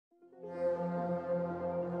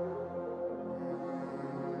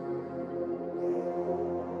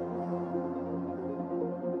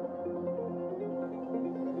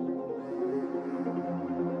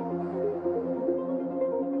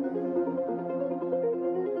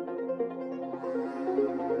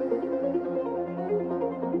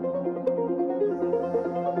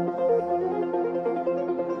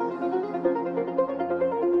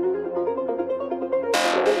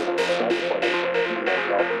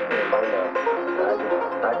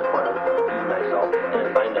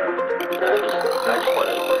I just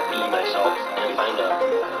wanna be myself and find out.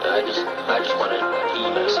 I just wanna be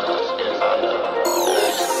myself and find out.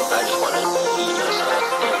 I just wanna be myself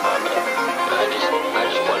and find out. I just wanna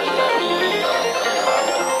be myself and find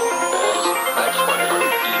out. I just wanna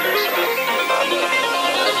be myself and find out.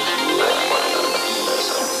 I just wanna be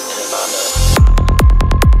myself and find out.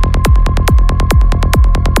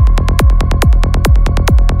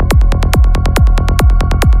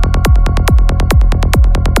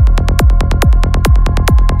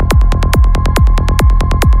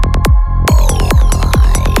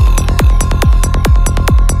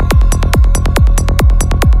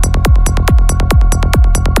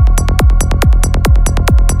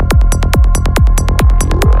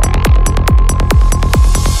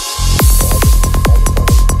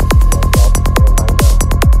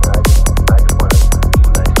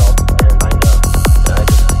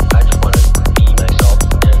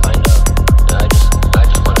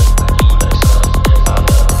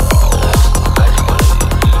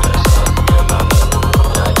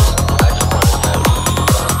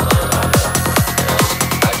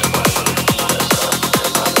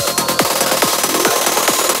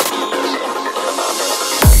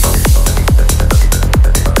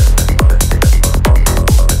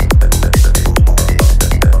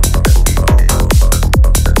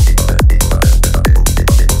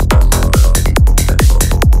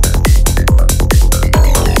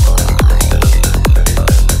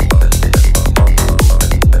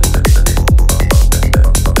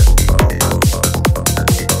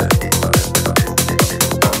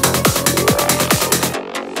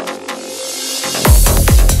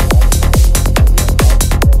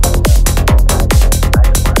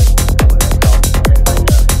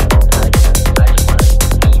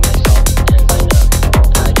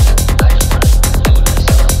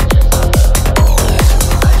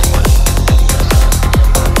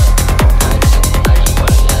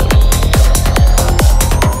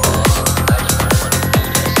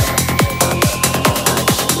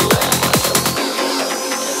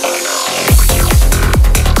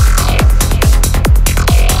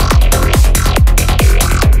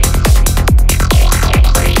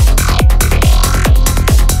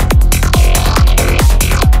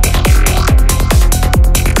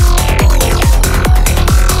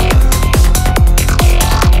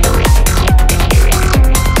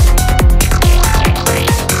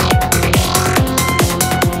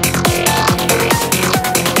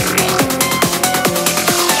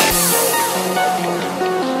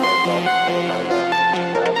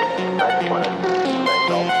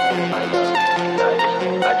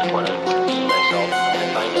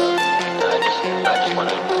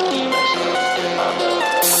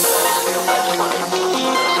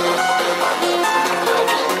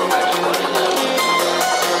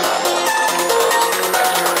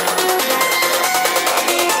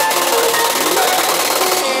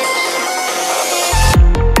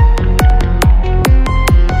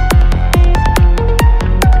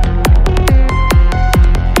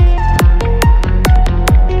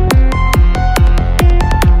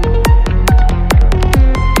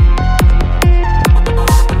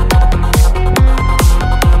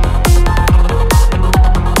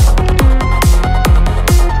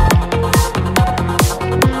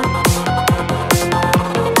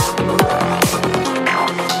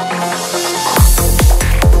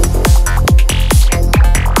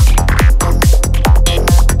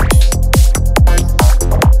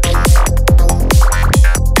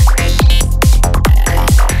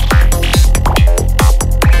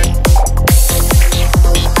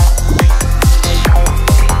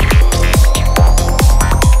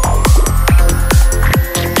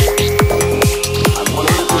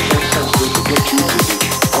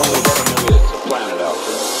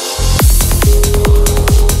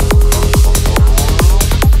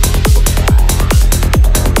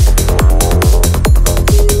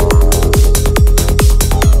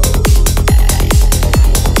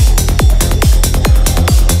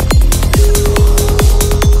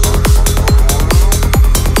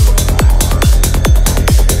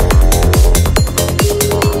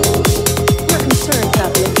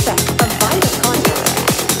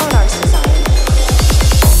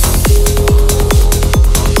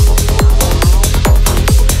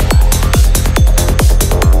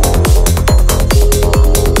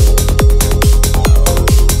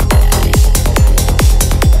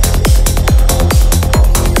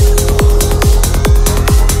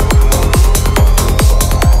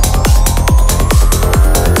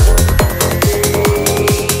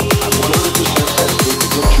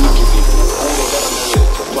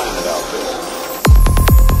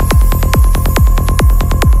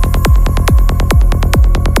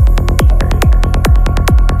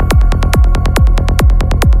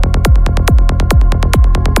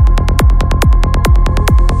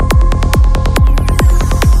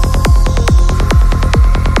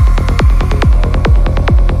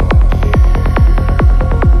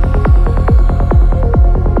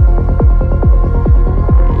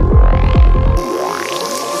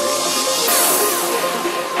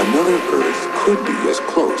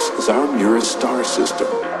 universe is our nearest star system.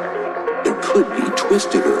 There could be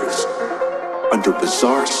twisted Earths, under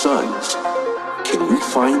bizarre suns. Can we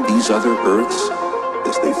find these other Earths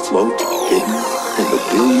as they float hidden in the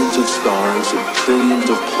billions of stars and trillions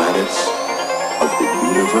of planets of the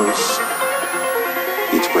universe?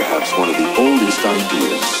 It's perhaps one of the oldest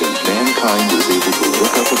ideas since mankind was able to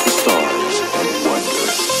look up at the stars